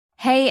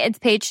Hey, it's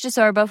Paige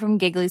DeSorbo from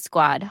Giggly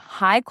Squad.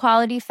 High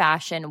quality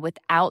fashion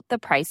without the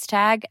price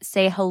tag.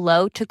 Say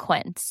hello to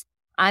Quince.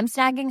 I'm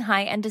snagging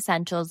high-end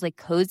essentials like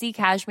cozy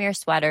cashmere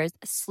sweaters,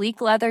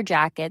 sleek leather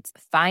jackets,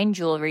 fine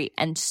jewelry,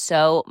 and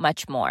so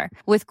much more.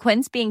 With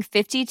Quince being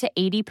 50 to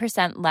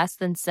 80% less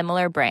than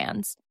similar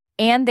brands.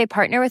 And they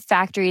partner with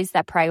factories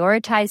that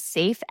prioritize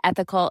safe,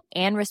 ethical,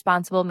 and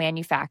responsible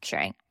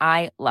manufacturing.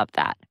 I love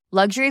that.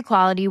 Luxury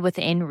quality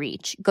within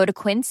reach. Go to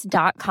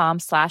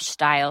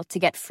quince.com/style to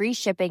get free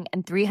shipping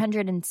and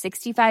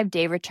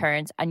 365-day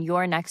returns on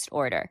your next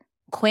order.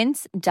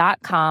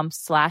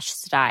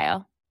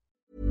 Quince.com/style.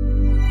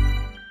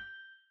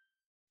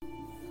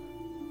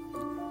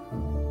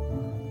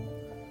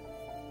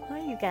 Hi,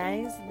 you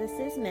guys. This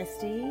is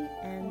Misty,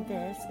 and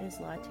this is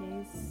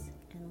Lattes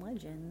and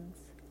Legends.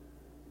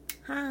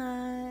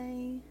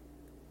 Hi.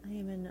 I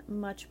am in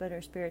much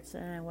better spirits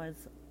than I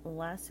was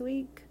last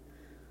week.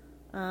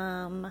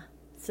 So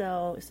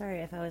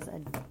sorry if I was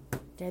a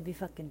Debbie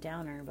fucking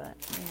Downer, but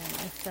man,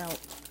 I felt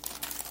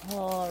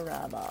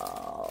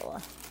horrible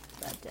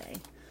that day.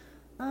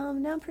 Now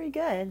I'm pretty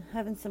good.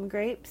 Having some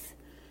grapes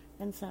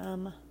and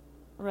some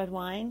red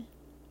wine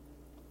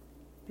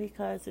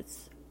because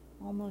it's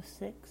almost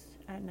 6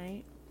 at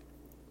night.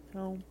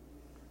 So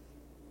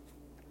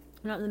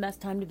not the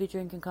best time to be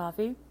drinking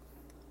coffee.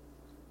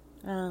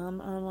 I'm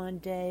on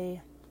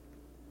day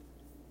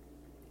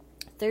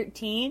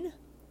 13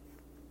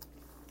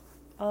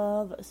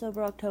 of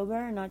Sober October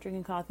and not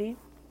drinking coffee.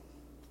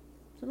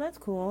 So that's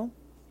cool.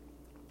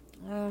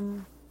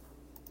 But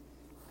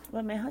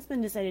my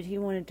husband decided he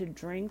wanted to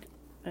drink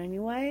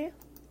anyway,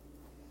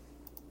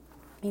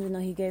 even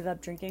though he gave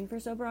up drinking for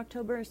Sober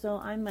October, so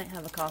I might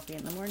have a coffee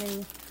in the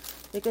morning,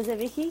 because if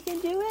he can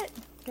do it,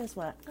 guess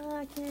what?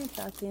 I can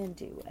fucking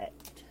do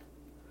it.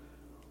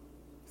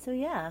 So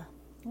yeah,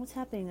 what's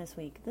happening this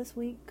week? This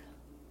week,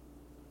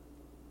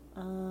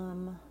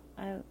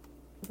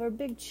 for a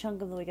big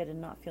chunk of the week I did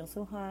not feel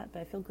so hot,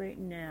 but I feel great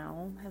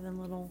now. Having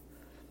little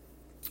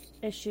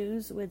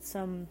issues with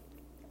some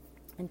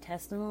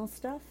intestinal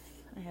stuff.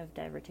 I have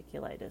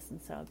diverticulitis,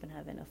 and so I've been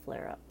having a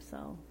flare-up,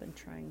 so I've been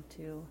trying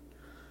to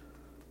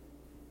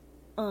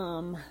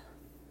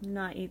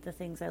not eat the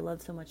things I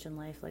love so much in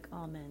life, like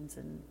almonds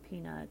and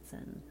peanuts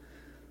and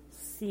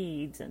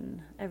seeds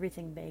and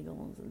everything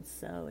bagels, and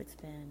so it's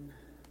been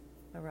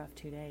a rough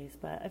 2 days,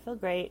 but I feel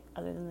great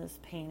other than this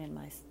pain in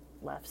my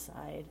left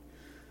side.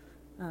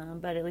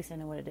 But at least I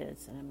know what it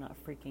is, and I'm not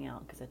freaking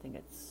out because I think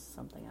it's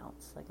something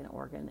else, like an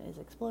organ is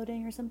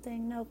exploding or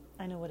something. Nope,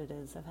 I know what it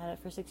is. I've had it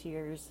for 6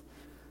 years.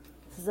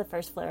 This is the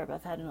first flare-up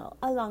I've had in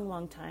a long,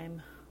 long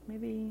time,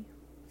 maybe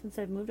since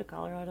I've moved to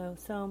Colorado.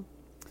 So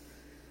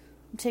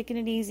I'm taking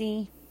it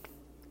easy.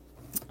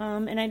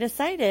 And I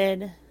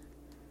decided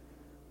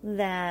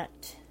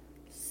that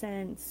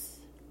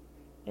since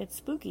it's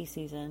spooky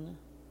season,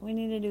 we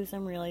need to do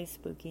some really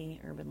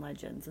spooky urban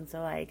legends. And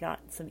so I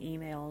got some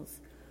emails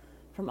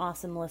from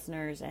awesome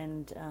listeners,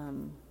 and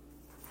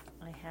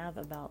I have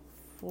about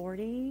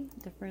 40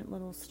 different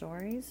little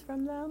stories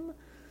from them.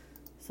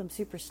 So I'm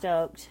super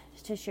stoked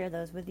to share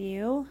those with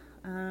you.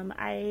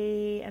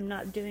 I am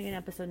not doing an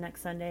episode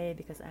next Sunday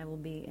because I will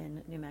be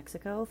in New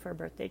Mexico for a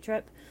birthday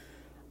trip.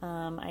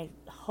 I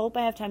hope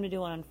I have time to do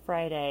one on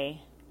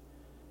Friday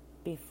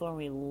before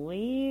we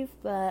leave,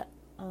 but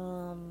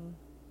yeah,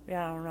 I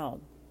don't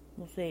know.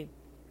 We'll see.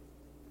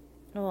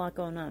 A lot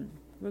going on.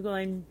 We're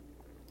going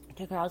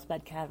to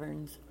Carlsbad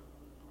Caverns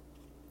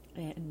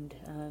and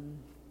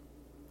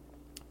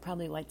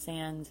probably White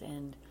Sands,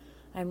 and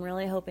I'm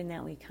really hoping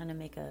that we kind of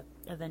make a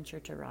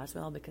venture to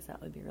Roswell, because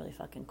that would be really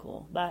fucking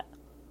cool. But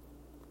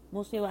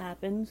we'll see what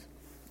happens.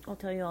 I'll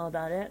tell you all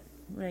about it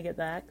when I get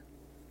back.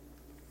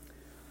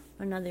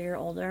 Another year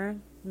older.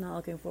 I'm not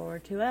looking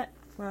forward to it,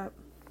 but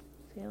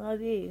c'est la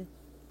vie.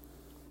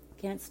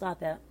 Can't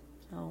stop it,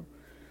 so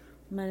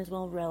might as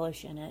well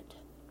relish in it.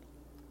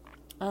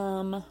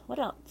 What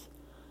else?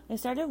 I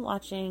started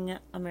watching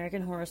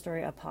American Horror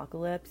Story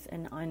Apocalypse,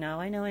 and I know,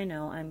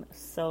 I'm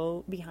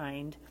so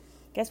behind.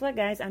 Guess what,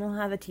 guys? I don't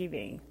have a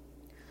TV.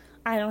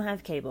 I don't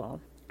have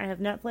cable. I have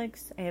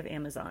Netflix, I have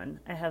Amazon,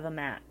 I have a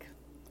Mac,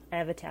 I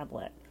have a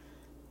tablet,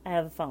 I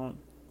have a phone.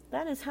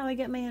 That is how I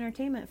get my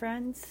entertainment,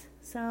 friends.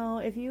 So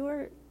if you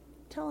were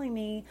telling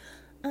me,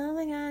 oh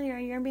my god, you're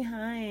a year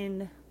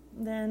behind,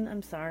 then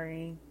I'm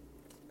sorry.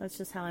 That's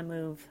just how I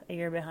move, a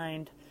year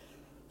behind.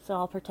 So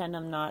I'll pretend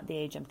I'm not the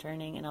age I'm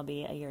turning, and I'll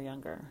be a year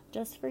younger.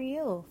 Just for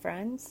you,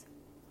 friends.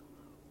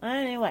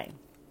 Anyway,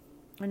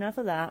 enough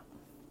of that.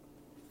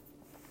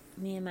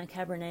 Me and my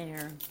Cabernet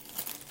are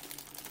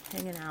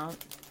hanging out.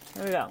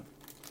 Here we go.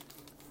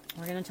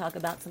 We're going to talk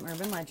about some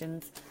urban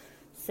legends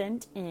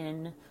sent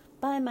in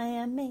by my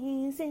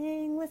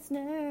amazing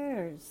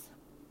listeners.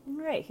 All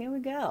right, here we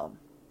go.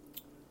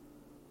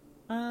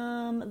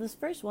 This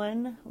first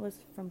one was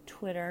from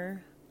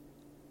Twitter.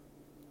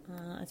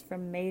 It's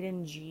from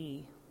Maiden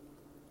G.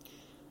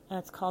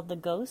 It's called The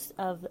Ghost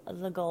of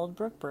the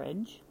Goldbrook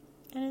Bridge.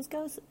 And it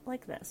goes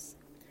like this.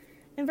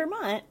 In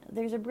Vermont,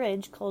 there's a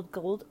bridge called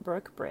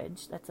Goldbrook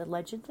Bridge that's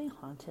allegedly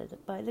haunted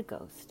by the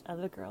ghost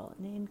of a girl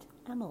named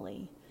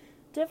Emily.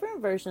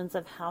 Different versions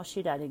of how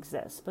she died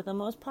exist, but the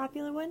most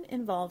popular one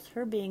involves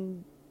her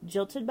being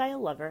jilted by a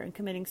lover and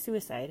committing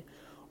suicide,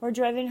 or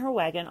driving her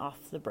wagon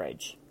off the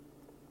bridge.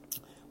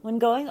 When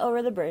going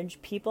over the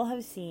bridge, people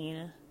have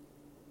seen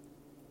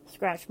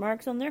scratch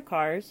marks on their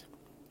cars.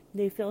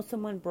 They feel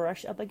someone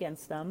brush up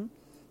against them.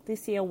 They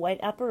see a white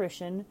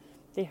apparition.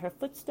 They hear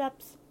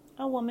footsteps,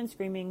 a woman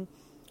screaming,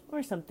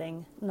 or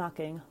something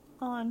knocking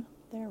on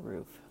their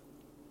roof.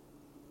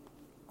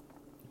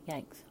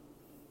 Yikes.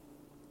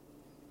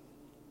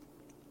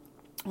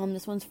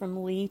 This one's from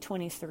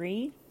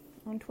Lee23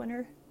 on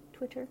Twitter.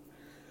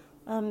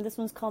 This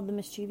one's called the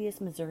Mischievous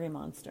Missouri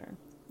Monster.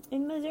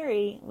 In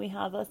Missouri, we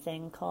have a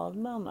thing called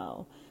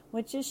Momo,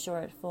 which is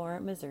short for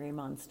Missouri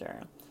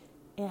Monster.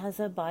 It has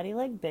a body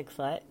like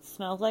Bigfoot,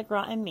 smells like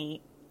rotten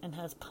meat, and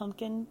has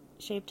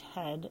pumpkin-shaped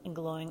head and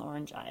glowing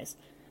orange eyes.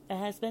 It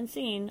has been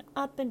seen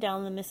up and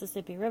down the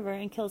Mississippi River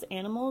and kills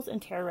animals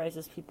and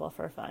terrorizes people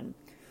for fun.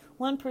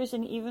 One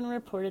person even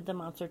reported the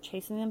monster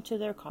chasing them to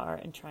their car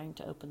and trying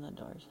to open the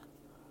doors.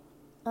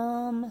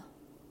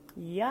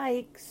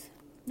 Yikes.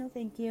 No,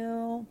 thank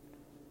you.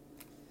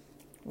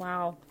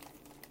 Wow.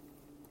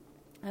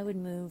 I would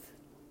move.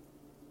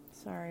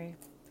 Sorry.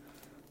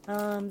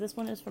 This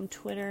one is from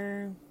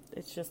Twitter.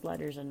 It's just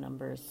letters and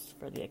numbers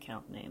for the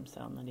account name,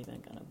 so I'm not even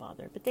going to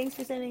bother. But thanks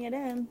for sending it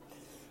in.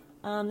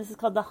 This is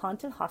called The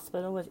Haunted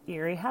Hospital with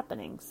Eerie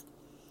Happenings.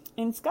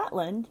 In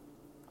Scotland,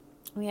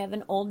 we have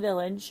an old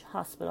village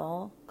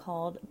hospital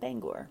called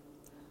Bangor,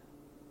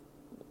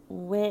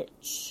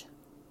 which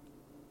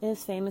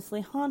is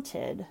famously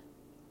haunted.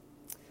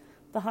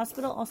 The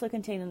hospital also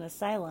contained an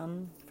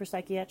asylum for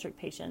psychiatric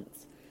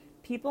patients.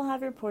 People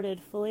have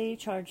reported fully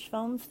charged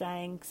phones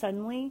dying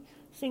suddenly,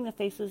 seeing the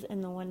faces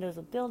in the windows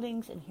of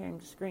buildings, and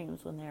hearing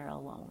screams when they are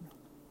alone.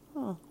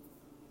 Huh.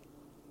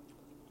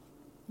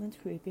 That's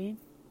creepy.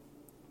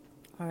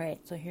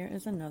 Alright, so here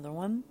is another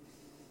one.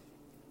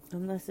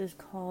 And this is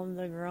called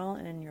The Girl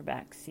in Your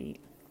Back Seat.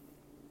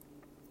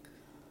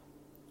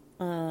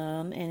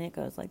 And it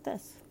goes like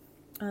this.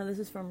 This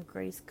is from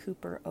Grace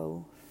Cooper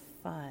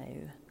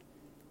 05.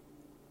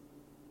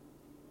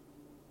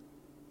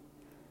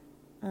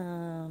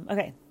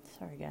 Okay,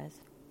 sorry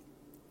guys.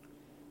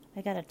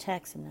 I got a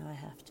text and now I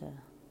have to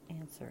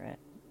answer it.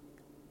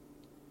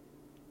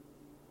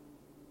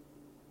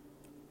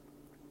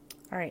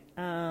 Alright,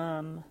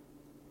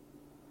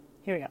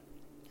 here we go.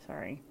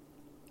 Sorry.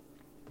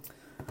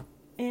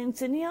 In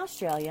Sydney,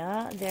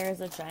 Australia, there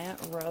is a giant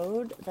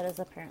road that is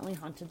apparently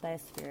haunted by a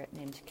spirit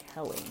named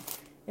Kelly.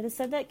 It is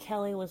said that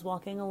Kelly was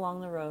walking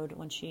along the road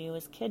when she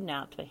was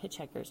kidnapped by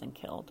hitchhikers and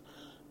killed.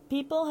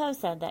 People have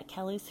said that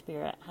Kelly's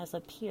spirit has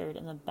appeared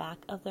in the back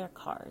of their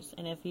cars,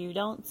 and if you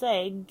don't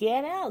say,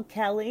 "Get out,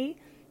 Kelly,"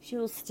 she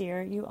will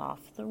steer you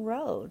off the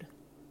road.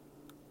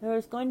 There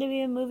was going to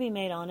be a movie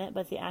made on it,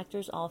 but the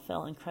actors all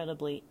fell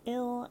incredibly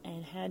ill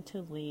and had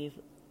to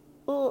leave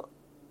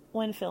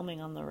when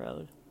filming on the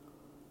road.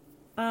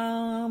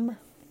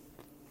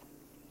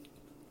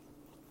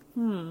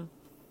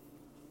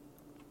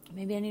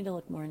 Maybe I need to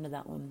look more into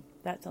that one.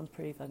 That sounds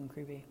pretty fucking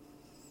creepy.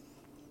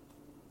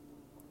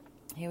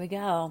 Here we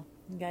go.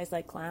 You guys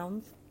like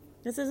clowns?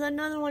 This is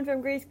another one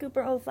from Grace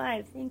Cooper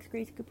 05. Thanks,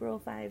 Grace Cooper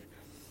 05.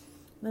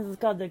 This is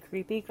called The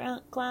Creepy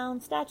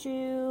Clown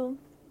Statue.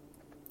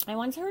 I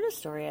once heard a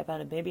story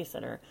about a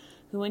babysitter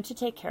who went to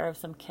take care of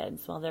some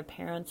kids while their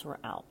parents were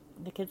out.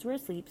 The kids were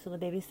asleep, so the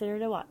babysitter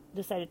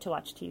decided to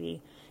watch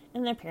TV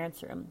in their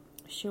parents' room.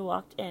 She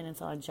walked in and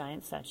saw a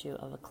giant statue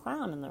of a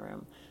clown in the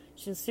room.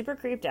 She was super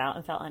creeped out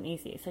and felt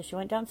uneasy, so she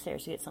went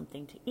downstairs to get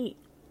something to eat.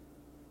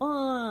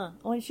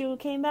 When she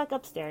came back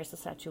upstairs, the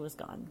statue was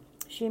gone.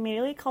 She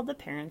immediately called the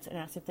parents and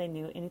asked if they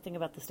knew anything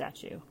about the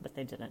statue, but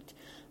they didn't.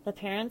 The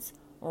parents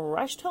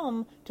rushed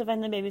home to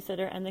find the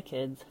babysitter, and the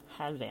kids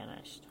had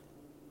vanished.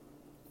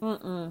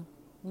 Nope.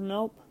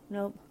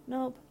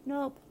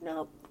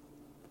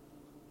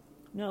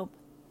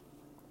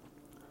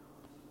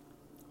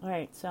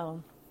 Alright,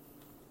 so,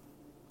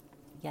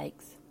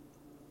 yikes.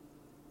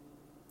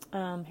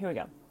 Here we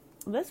go.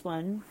 This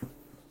one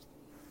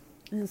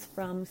is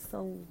from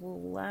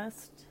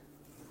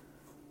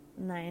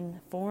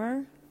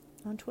Celeste94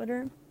 on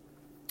Twitter.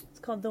 It's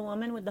called The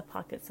Woman with the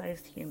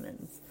Pocket-Sized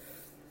Humans.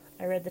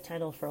 I read the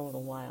title for a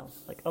little while,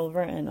 like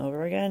over and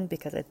over again,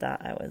 because I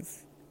thought I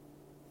was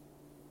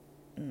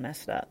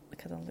messed up.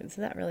 Because I was like, does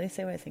that really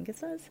say what I think it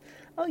says?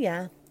 Oh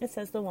yeah, it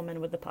says The Woman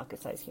with the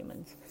Pocket-Sized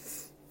Humans.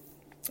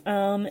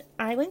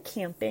 I went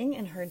camping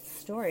and heard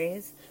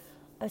stories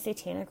of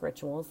satanic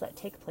rituals that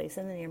take place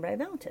in the nearby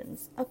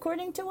mountains.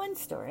 According to one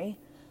story,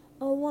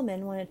 a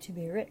woman wanted to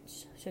be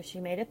rich, so she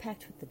made a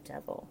pact with the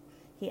devil.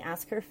 He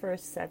asked her for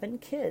 7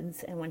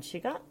 kids, and when she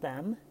got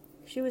them,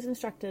 she was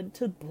instructed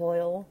to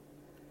boil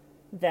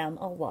them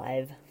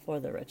alive for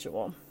the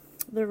ritual.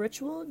 The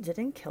ritual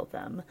didn't kill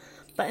them,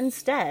 but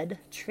instead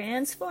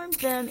transformed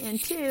them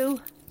into,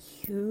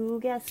 you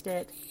guessed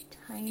it,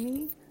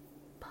 tiny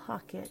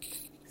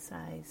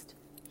pocket-sized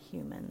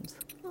humans.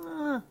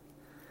 Ah.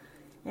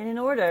 And in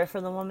order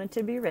for the woman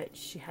to be rich,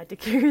 she had to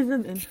carry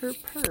them in her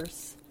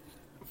purse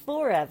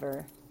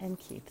forever and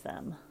keep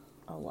them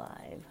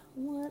alive.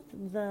 What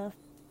the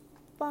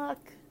fuck?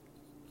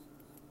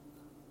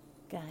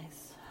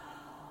 Guys,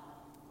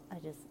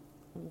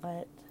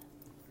 what?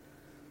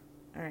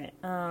 Alright,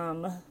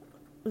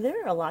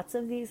 there are lots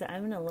of these that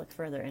I'm going to look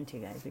further into,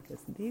 guys, because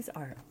these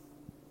are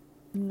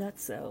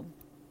nutso.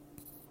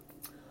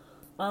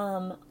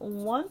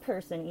 One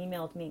person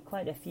emailed me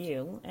quite a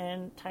few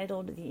and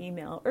titled the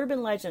email,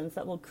 Urban Legends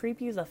That Will Creep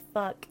You the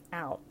Fuck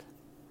Out.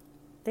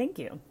 Thank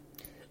you.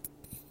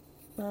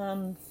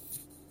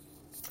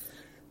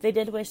 They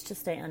did wish to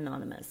stay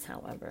anonymous,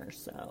 however,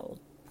 so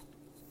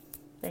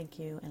thank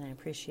you, and I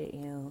appreciate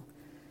you,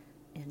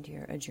 and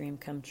you're a dream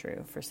come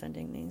true for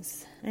sending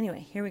these. Anyway,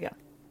 here we go.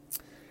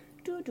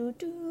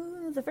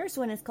 The first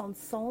one is called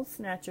Soul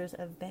Snatchers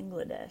of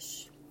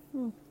Bangladesh.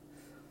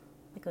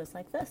 It goes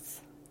like this.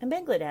 In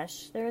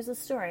Bangladesh, there is a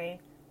story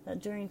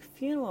that during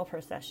funeral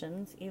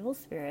processions, evil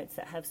spirits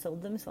that have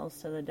sold themselves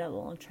to the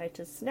devil try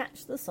to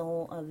snatch the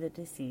soul of the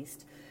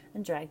deceased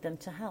and drag them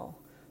to hell.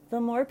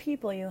 The more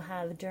people you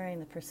have during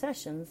the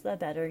processions, the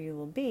better you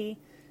will be,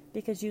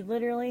 because you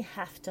literally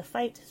have to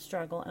fight,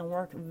 struggle, and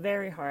work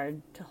very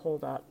hard to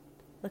hold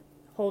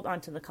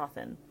onto the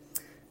coffin.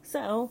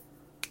 So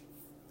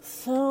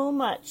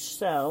much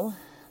so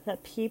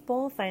that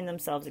people find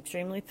themselves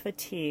extremely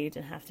fatigued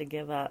and have to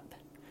give up.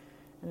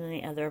 And then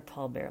the other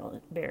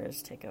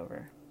pallbearers take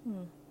over. I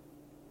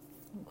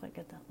don't quite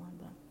get that one,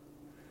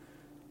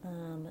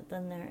 but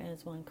then there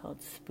is one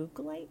called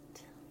Spooklight.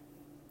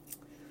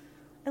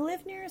 I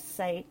live near a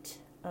site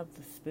of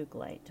the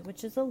Spooklight,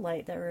 which is a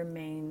light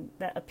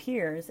that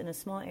appears in a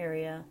small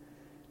area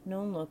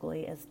known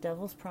locally as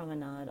Devil's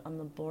Promenade on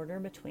the border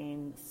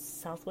between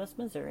southwest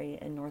Missouri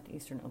and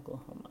northeastern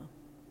Oklahoma.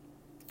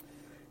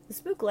 The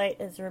Spooklight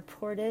is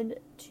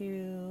reported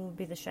to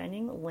be the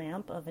shining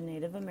lamp of a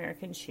Native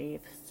American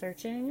chief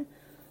searching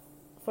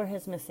for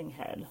his missing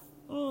head.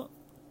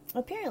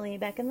 Apparently,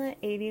 back in the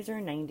 80s or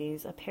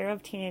 90s, a pair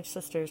of teenage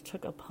sisters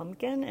took a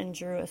pumpkin and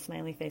drew a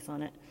smiley face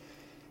on it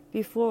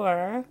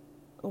before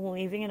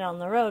leaving it on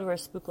the road where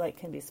Spooklight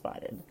can be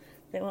spotted.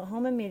 They went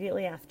home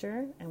immediately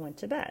after and went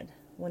to bed.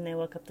 When they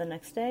woke up the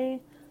next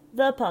day,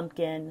 the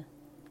pumpkin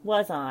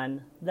was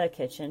on the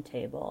kitchen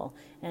table,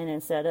 and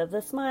instead of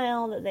the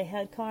smile that they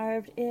had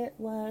carved, it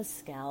was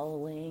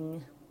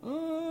scowling.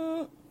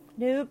 Nope.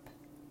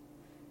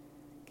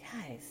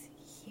 Guys,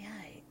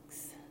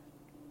 yikes.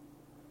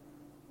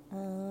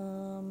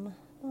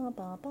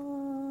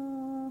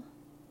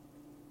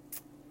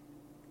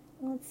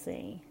 Let's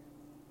see.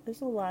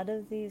 There's a lot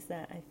of these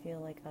that I feel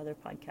like other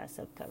podcasts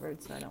have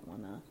covered, so I don't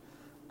want to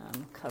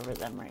cover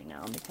them right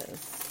now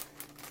because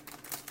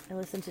I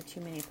listen to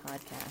too many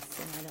podcasts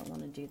and I don't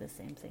want to do the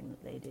same thing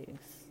that they do.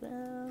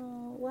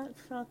 So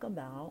let's talk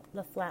about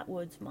the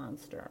Flatwoods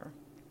Monster.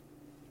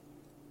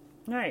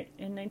 Alright,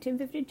 in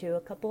 1952,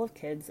 a couple of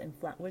kids in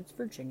Flatwoods,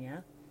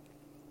 Virginia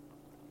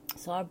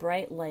saw a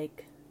bright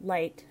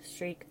light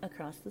streak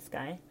across the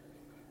sky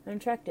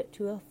and tracked it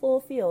to a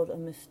full field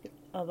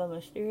of a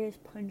mysterious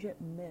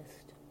pungent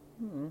mist.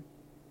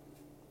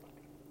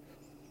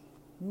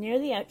 Near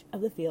the edge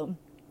of the field,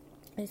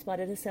 they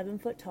spotted a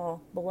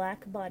 7-foot-tall,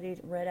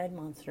 black-bodied, red-eyed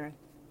monster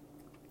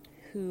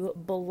who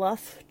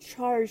bluff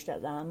charged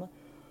at them,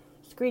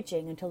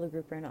 screeching until the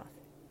group ran off.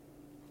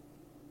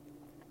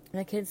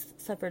 The kids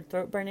suffered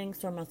throat burning,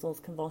 sore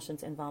muscles,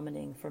 convulsions, and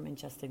vomiting from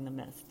ingesting the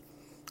mist.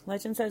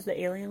 Legend says the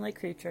alien-like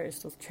creature is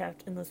still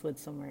trapped in this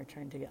woods somewhere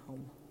trying to get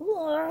home.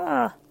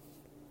 Ugh.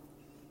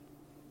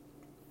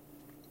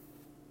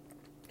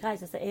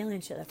 Guys, it's the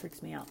alien shit that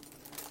freaks me out.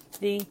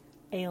 The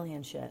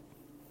alien shit.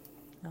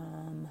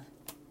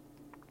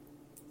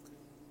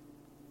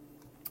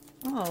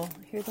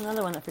 Here's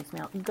another one that freaks me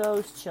out.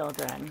 Ghost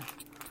children. Can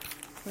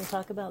we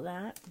talk about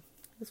that?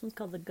 This one's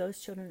called the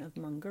Ghost Children of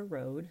Munger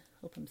Road.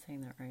 Hope I'm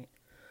saying that right.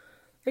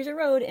 There's a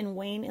road in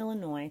Wayne,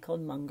 Illinois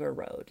called Munger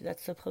Road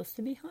that's supposed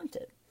to be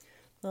haunted.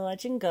 The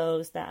legend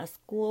goes that a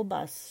school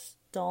bus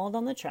stalled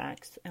on the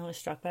tracks and was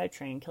struck by a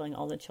train, killing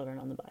all the children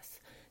on the bus.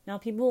 Now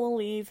people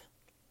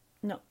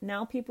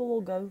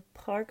will go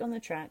park on the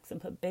tracks and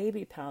put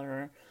baby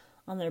powder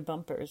on their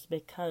bumpers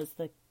because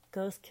the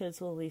ghost kids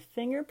will leave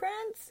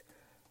fingerprints.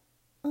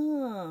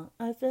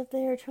 As if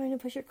they are trying to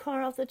push your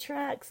car off the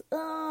tracks.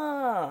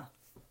 Nope.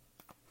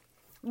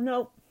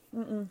 No.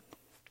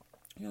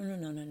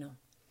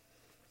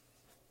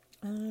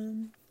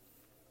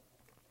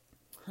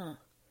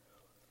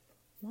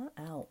 What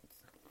else?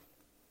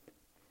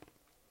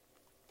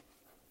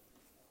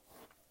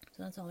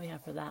 So that's all we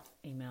have for that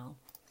email.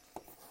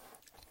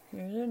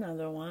 Here's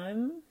another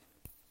one.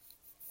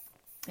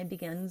 It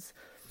begins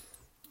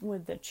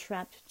with the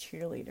trapped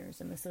cheerleaders,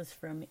 and this is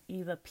from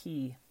Eva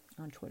P.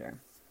 on Twitter.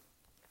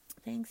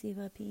 Thanks,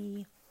 Eva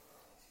P.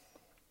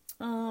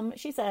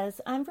 She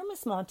says, I'm from a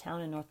small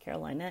town in North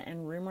Carolina,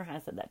 and rumor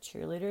has it that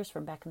cheerleaders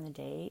from back in the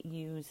day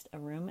used a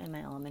room in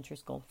my elementary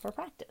school for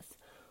practice.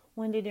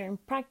 One day during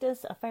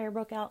practice, a fire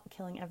broke out,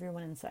 killing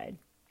everyone inside.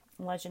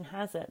 Legend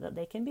has it that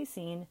they can be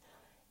seen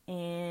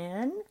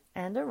in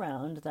and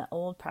around that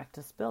old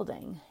practice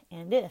building.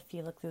 And if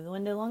you look through the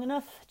window long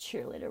enough, a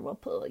cheerleader will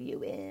pull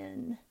you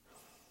in.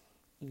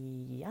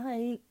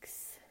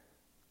 Yikes.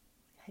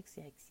 Yikes,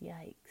 yikes,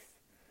 yikes.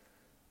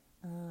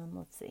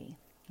 Let's see.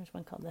 There's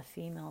one called the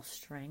Female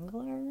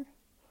Strangler.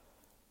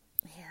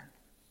 Man,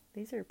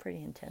 these are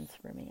pretty intense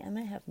for me. I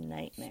might have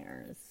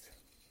nightmares.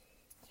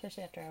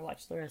 Especially after I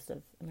watch the rest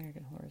of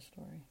American Horror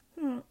Story.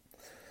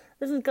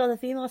 This is called the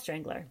Female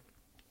Strangler.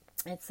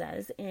 It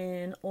says,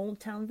 in Old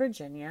Town,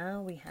 Virginia,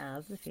 we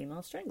have the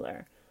Female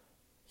Strangler.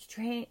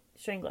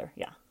 Strangler,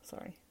 yeah,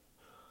 sorry.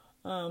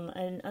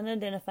 An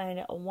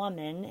unidentified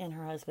woman and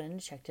her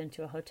husband checked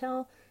into a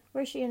hotel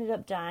where she ended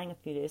up dying a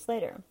few days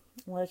later.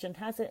 Legend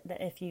has it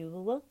that if you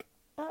look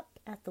up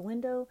at the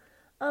window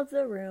of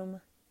the room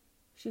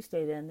she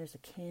stayed in, there's a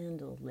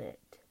candle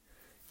lit.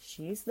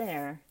 She's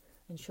there,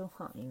 and she'll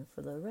haunt you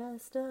for the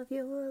rest of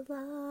your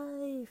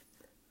life.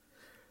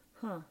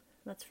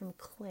 That's from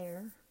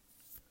Claire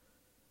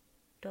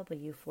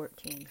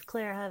W14.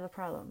 Claire, I have a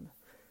problem.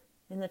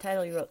 In the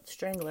title you wrote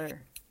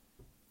Strangler.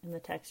 In the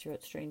text you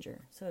wrote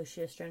Stranger. So is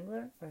she a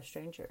strangler or a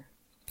stranger?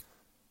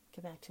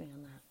 Get back to me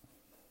on that.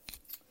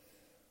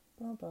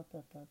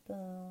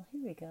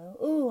 Here we go.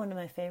 Ooh, one of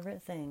my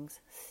favorite things.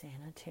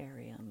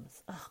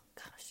 Sanitariums. Oh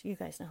gosh, you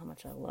guys know how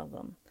much I love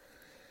them.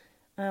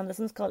 This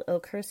one's called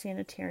Oakhurst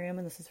Sanitarium,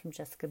 and this is from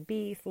Jessica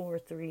B.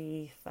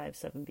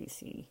 4357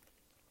 BC.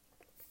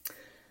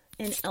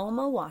 In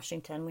Elma,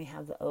 Washington, we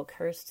have the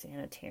Oakhurst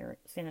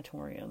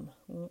Sanatorium.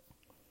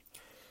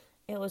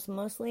 It was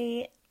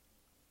mostly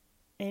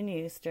in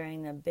use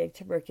during the big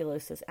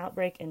tuberculosis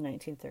outbreak in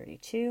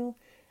 1932,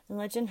 and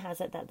legend has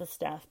it that the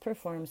staff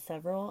performed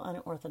several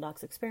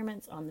unorthodox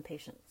experiments on the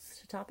patients.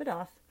 To top it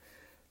off,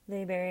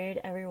 they buried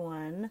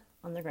everyone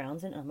on the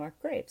grounds in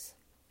unmarked graves.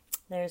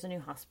 There's a new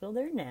hospital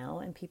there now,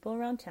 and people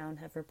around town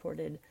have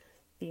reported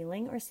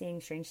feeling or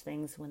seeing strange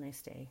things when they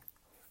stay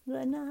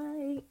the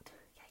night.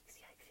 Yikes,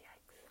 yikes,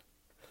 yikes.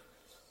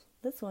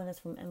 This one is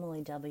from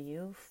Emily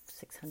W.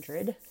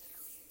 600,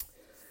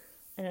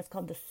 and it's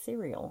called the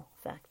Cereal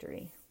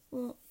Factory.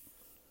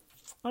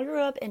 I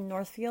grew up in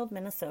Northfield,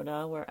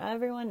 Minnesota, where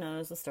everyone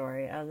knows the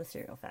story of the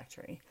cereal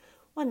factory.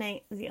 One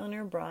night, the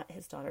owner brought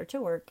his daughter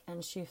to work,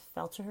 and she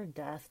fell to her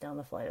death down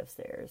the flight of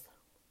stairs.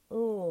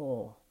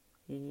 Oh,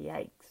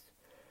 yikes.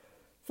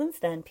 Since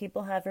then,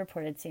 people have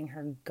reported seeing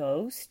her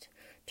ghost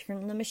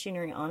turn the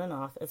machinery on and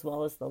off, as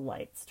well as the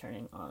lights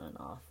turning on and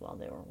off while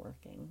they were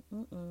working.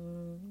 Nope.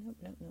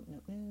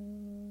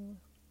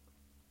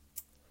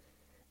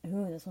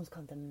 Ooh, this one's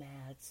called The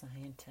Mad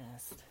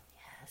Scientist.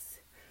 Yes.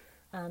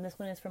 This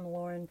one is from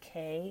Lauren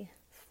K.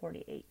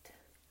 48.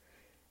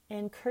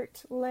 In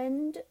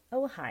Kirtland,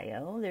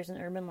 Ohio, there's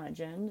an urban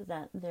legend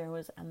that there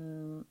was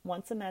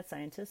once a mad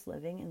scientist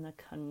living in the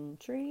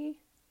country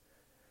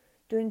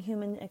doing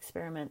human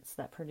experiments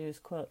that produce,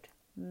 quote,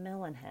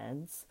 melon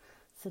heads,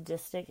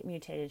 sadistic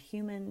mutated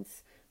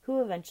humans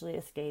who eventually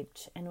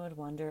escaped and would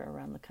wander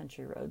around the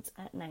country roads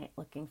at night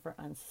looking for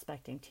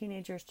unsuspecting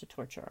teenagers to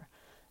torture.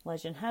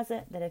 Legend has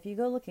it that if you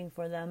go looking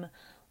for them,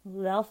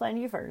 they'll find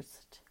you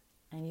first,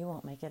 and you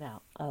won't make it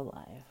out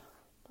alive.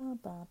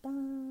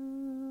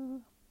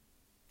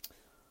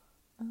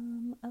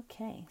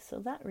 Okay, so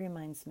that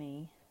reminds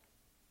me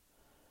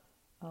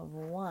of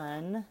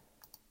one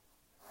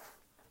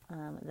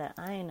that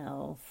I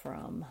know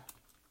from,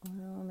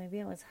 well, maybe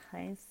it was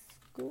high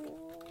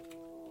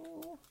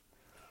school.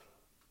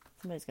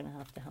 Somebody's going to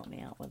have to help me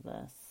out with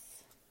this.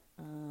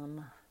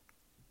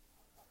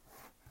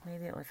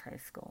 Maybe it was high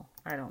school.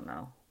 I don't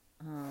know.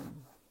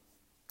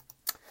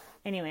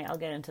 Anyway, I'll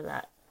get into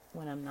that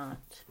when I'm not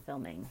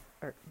filming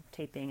or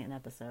taping an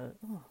episode.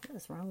 Oh, what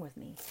is wrong with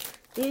me?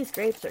 These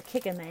grapes are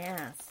kicking my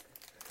ass.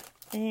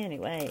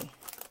 Anyway.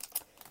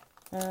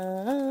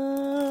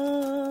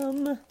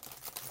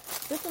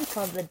 This one's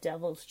called the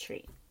Devil's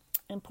Tree.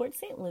 In Port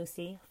St.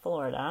 Lucie,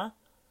 Florida,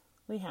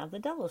 we have the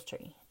Devil's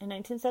Tree. In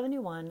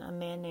 1971, a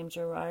man named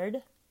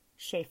Gerard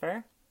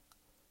Schaefer,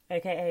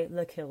 aka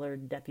the Killer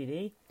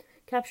Deputy,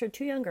 captured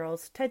 2 young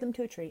girls, tied them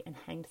to a tree, and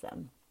hanged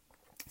them.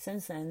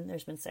 Since then,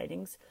 there's been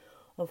sightings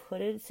of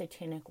hooded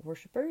satanic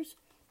worshippers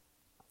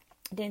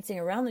dancing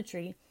around the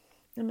tree,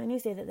 and many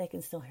say that they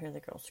can still hear the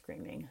girls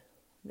screaming.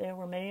 There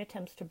were many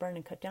attempts to burn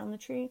and cut down the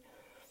tree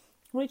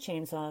with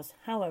chainsaws.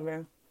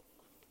 However,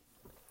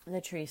 the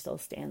tree still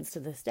stands to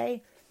this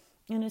day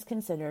and is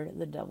considered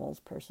the devil's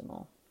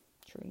personal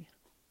tree.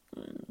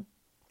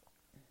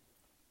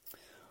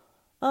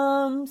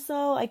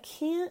 So I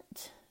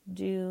can't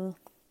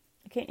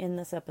end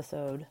this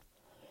episode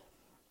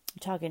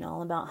talking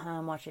all about how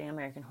I'm watching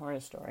American Horror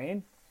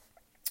Story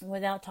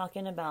without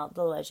talking about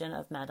the legend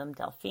of Madame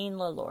Delphine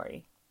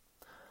LaLaurie.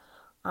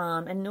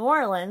 In New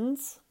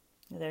Orleans,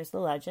 there's the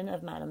legend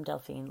of Madame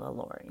Delphine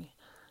LaLaurie.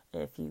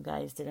 If you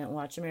guys didn't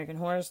watch American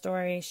Horror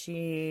Story,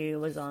 she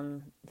was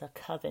on the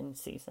Coven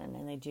season,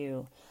 and they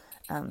do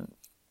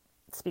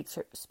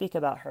speak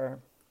about her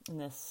in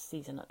this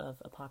season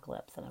of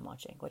Apocalypse that I'm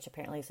watching, which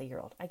apparently is a year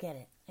old. I get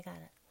it. I got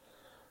it.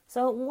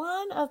 So at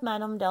one of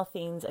Madame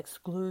Delphine's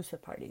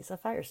exclusive parties, a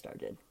fire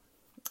started.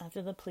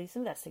 After the police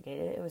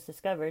investigated, it was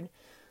discovered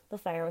the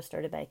fire was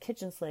started by a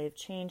kitchen slave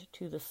chained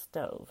to the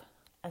stove,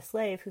 a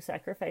slave who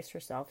sacrificed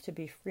herself to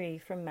be free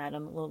from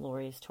Madame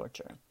LaLaurie's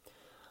torture.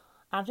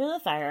 After the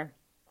fire,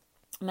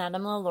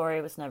 Madame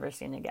LaLaurie was never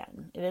seen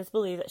again. It is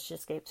believed that she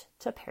escaped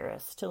to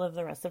Paris to live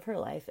the rest of her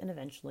life and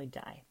eventually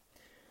die.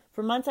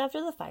 For months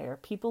after the fire,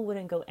 people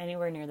wouldn't go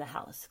anywhere near the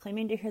house,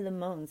 claiming to hear the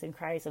moans and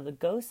cries of the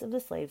ghosts of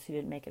the slaves who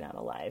didn't make it out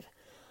alive.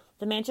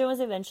 The mansion was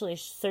eventually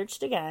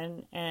searched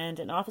again, and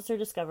an officer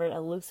discovered a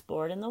loose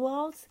board in the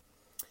walls.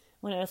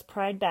 When it was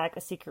pried back,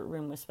 a secret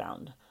room was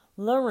found.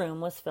 The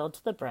room was filled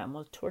to the brim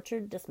with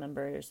tortured,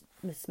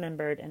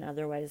 dismembered, and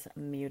otherwise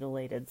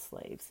mutilated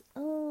slaves.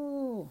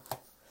 Oh!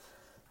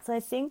 So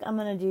I think I'm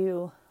going to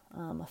do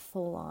a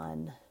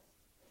full-on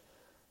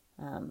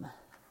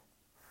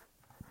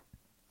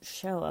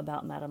show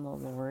about Madame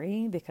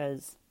LaLaurie,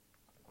 because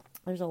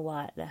there's a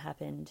lot that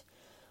happened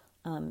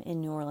in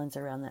New Orleans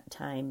around that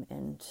time,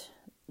 and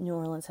New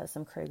Orleans has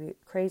some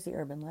crazy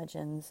urban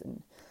legends,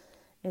 and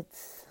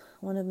it's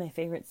one of my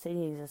favorite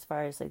cities as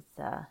far as like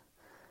the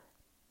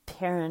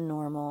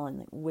paranormal and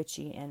like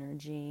witchy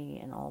energy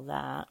and all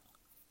that.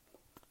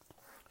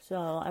 So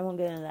I won't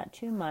get into that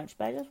too much,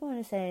 but I just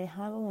want to say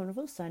have a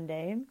wonderful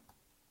Sunday.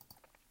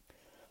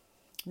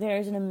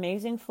 There's an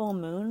amazing full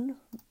moon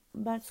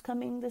that's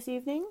coming this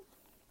evening,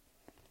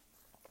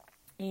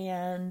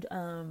 and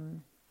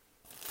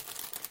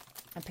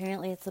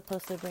apparently it's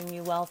supposed to bring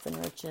you wealth and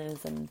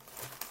riches and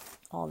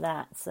all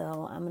that,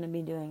 so I'm going to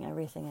be doing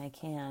everything I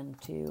can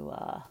to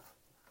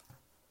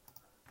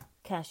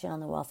cash in on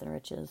the wealth and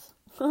riches.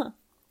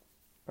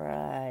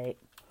 Right.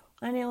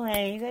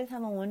 Anyway, you guys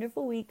have a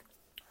wonderful week.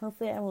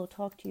 Hopefully I will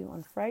talk to you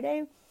on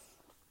Friday.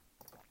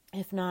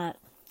 If not,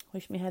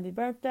 wish me happy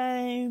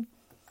birthday.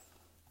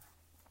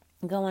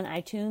 Go on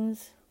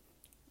iTunes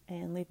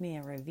and leave me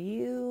a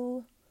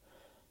review.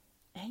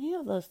 Any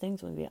of those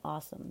things would be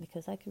awesome,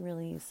 because I could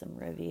really use some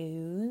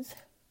reviews.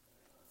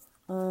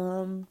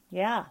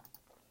 Yeah.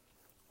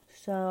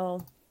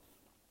 So,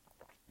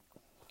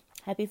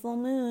 happy full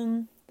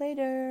moon.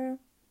 Later.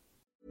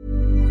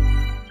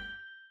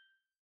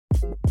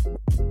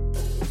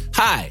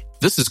 Hi,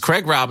 this is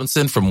Craig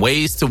Robinson from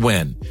Ways to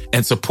Win,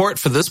 and support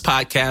for this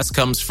podcast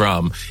comes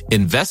from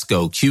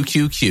Invesco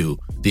QQQ,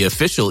 the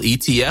official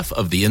ETF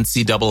of the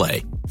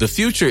NCAA. The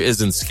future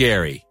isn't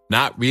scary.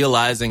 Not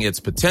realizing its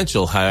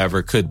potential,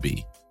 however, could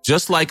be.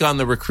 Just like on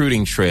the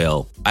recruiting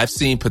trail, I've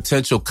seen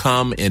potential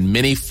come in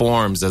many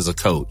forms as a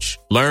coach.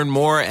 Learn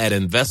more at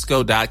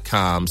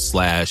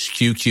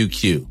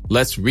Invesco.com/QQQ.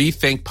 Let's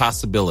rethink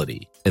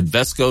possibility.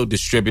 Invesco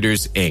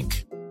Distributors,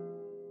 Inc.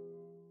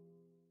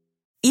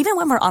 Even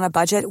when we're on a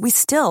budget, we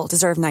still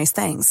deserve nice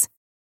things.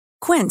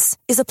 Quince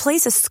is a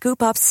place to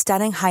scoop up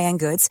stunning high-end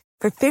goods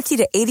for 50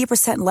 to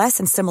 80% less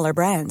than similar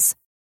brands.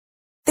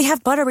 They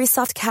have buttery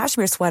soft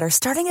cashmere sweaters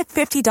starting at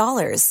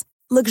 $50,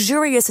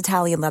 luxurious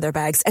Italian leather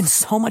bags, and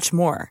so much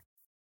more.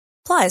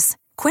 Plus,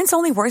 Quince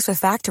only works with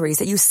factories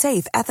that use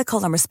safe,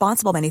 ethical, and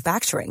responsible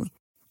manufacturing.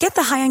 Get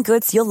the high-end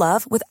goods you'll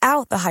love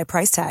without the high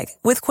price tag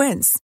with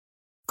Quince.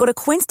 Go to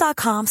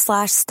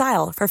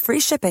quince.com/style for free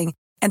shipping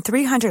and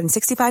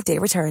 365-day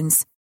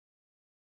returns.